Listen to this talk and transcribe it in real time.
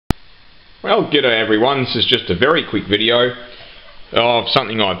Well, g'day everyone, this is just a very quick video of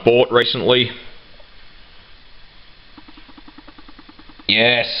something I bought recently.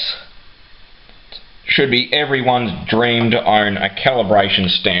 Yes, should be everyone's dream to own a calibration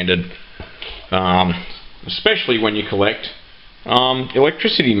standard, especially when you collect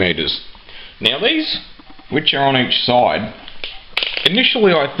electricity meters. Now these, which are on each side,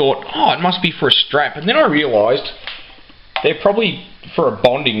 initially I thought, oh, it must be for a strap, and then I realised they're probably for a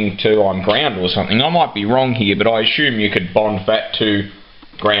bonding to ground or something. I might be wrong here, but I assume you could bond that to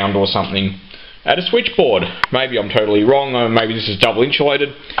ground or something at a switchboard. Maybe I'm totally wrong, or maybe this is double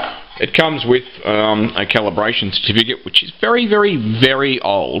insulated. It comes with a calibration certificate, which is very, very, very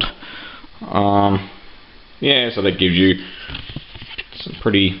old. Yeah, so that gives you some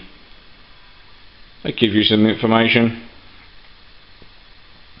some information.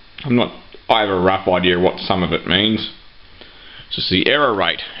 I have a rough idea what some of it means. Just the error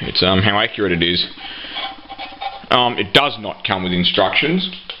rate, it's how accurate it is. It does not come with instructions,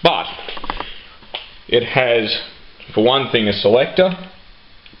 but it has, for one thing, a selector.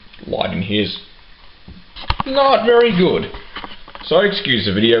 Light in here's not very good, so excuse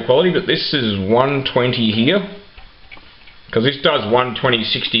the video quality, but this is 120 here, because this does 120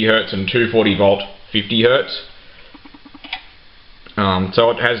 60 Hz and 240 volt 50 Hz. So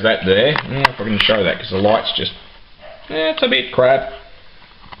it has that there. I don't know if I can show that because the light's just, it's a bit crap.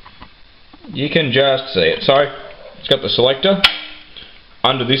 You can just see it. So it's got the selector.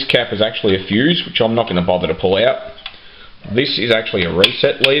 Under this cap is actually a fuse, which I'm not going to bother to pull out. This is actually a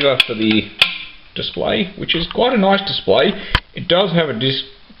reset lever for the display, which is quite a nice display. It does have a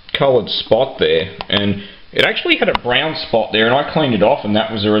discoloured spot there, and it actually had a brown spot there, and I cleaned it off and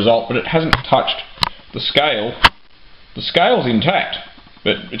that was the result, but it hasn't touched the scale. The scale's intact,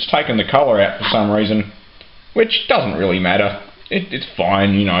 but it's taken the colour out for some reason, which doesn't really matter. It's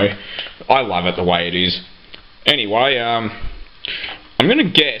fine, you know. I love it the way it is. Anyway, I'm going to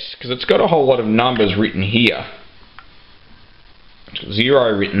guess, because it's got a whole lot of numbers written here. It's got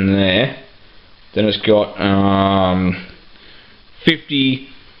 0 written there. Then it's got 50,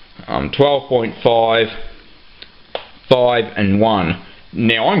 12.5, 5 and 1.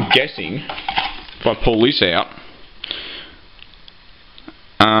 Now I'm guessing, if I pull this out,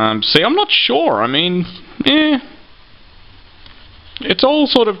 see, I'm not sure. I mean, it's all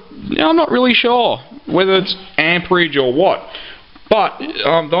sort of, I'm not really sure whether it's amperage or what, but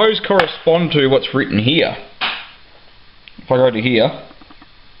those correspond to what's written here. If I go to here,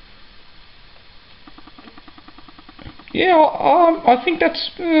 yeah, I think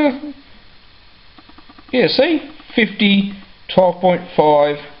that's, yeah, see, 50,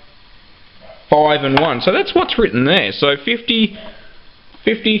 12.5, 5 and 1. So that's what's written there. So 50,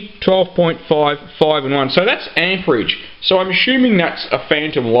 12.5, 5 and 1. So that's amperage. So I'm assuming that's a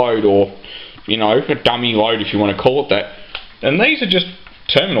phantom load, or, you know, a dummy load if you want to call it that. And these are just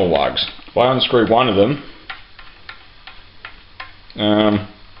terminal lugs. If I unscrew one of them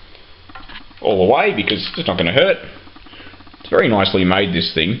all the way, because it's not going to hurt. It's very nicely made,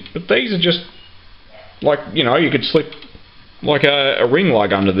 this thing. But these are just like, you know, you could slip like a ring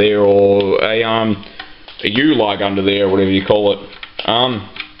lug under there, or a U lug under there, or whatever you call it.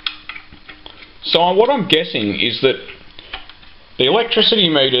 So what I'm guessing is that the electricity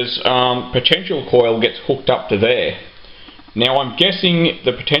meter's potential coil gets hooked up to there. Now I'm guessing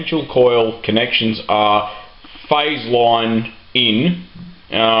the potential coil connections are phase line in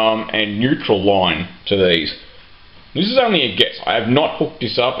and neutral line to these. This is only a guess. I have not hooked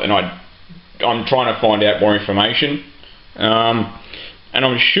this up, and I'm trying to find out more information. And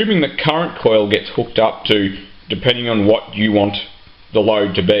I'm assuming the current coil gets hooked up to, depending on what you want the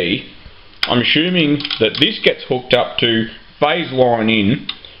load to be. I'm assuming that this gets hooked up to phase line in,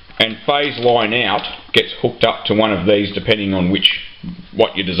 and phase line out gets hooked up to one of these, depending on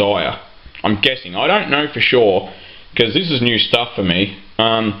what you desire. I'm guessing. I don't know for sure, because this is new stuff for me,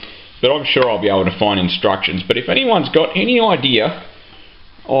 but I'm sure I'll be able to find instructions. But if anyone's got any idea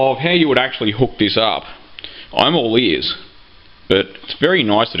of how you would actually hook this up, I'm all ears. But it's very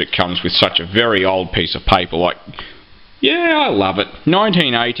nice that it comes with such a very old piece of paper. Like, yeah, I love it.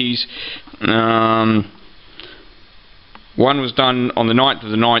 1980s. One was done on the 9th of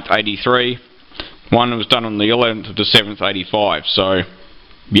the 9th, 83. One was done on the 11th of the 7th, 85. So,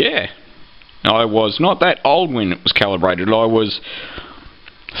 yeah. I was not that old when it was calibrated. I was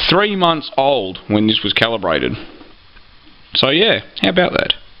 3 months old when this was calibrated. So, yeah, how about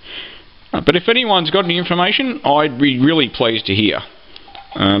that? But if anyone's got any information, I'd be really pleased to hear.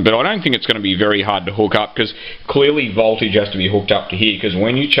 But I don't think it's going to be very hard to hook up, because clearly voltage has to be hooked up to here, because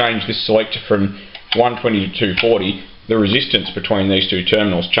when you change this selector from 120 to 240, the resistance between these two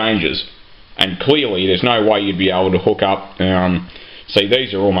terminals changes. and clearly there's no way you'd be able to hook up. See,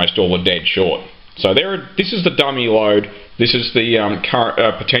 these are almost all a dead short. So this is the dummy load. This is the current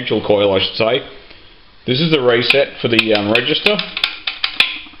potential coil, I should say. This is the reset for the register,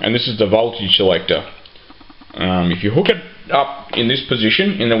 and this is the voltage selector. If you hook it up in this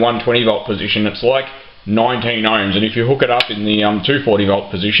position, in the 120 volt position, it's like 19 ohms, and if you hook it up in the 240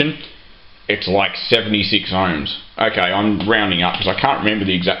 volt position, it's like 76 ohms. Okay, I'm rounding up because I can't remember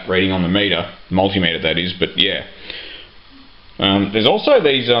the exact reading on the meter, multimeter that is, but yeah. There's also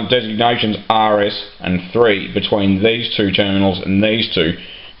these designations RS and 3 between these two terminals and these two,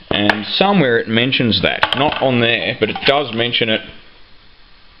 and somewhere it mentions that. Not on there, but it does mention it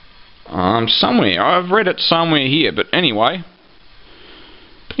somewhere. I've read it somewhere here, but anyway,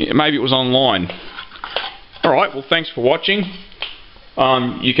 yeah, maybe it was online. Alright, well, thanks for watching.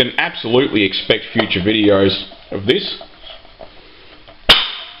 You can absolutely expect future videos of this.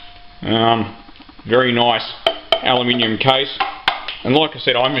 Very nice aluminium case, and like I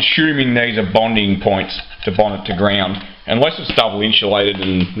said, I'm assuming these are bonding points to bond it to ground, unless it's double insulated,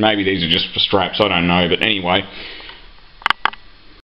 and maybe these are just for straps, I don't know, but anyway.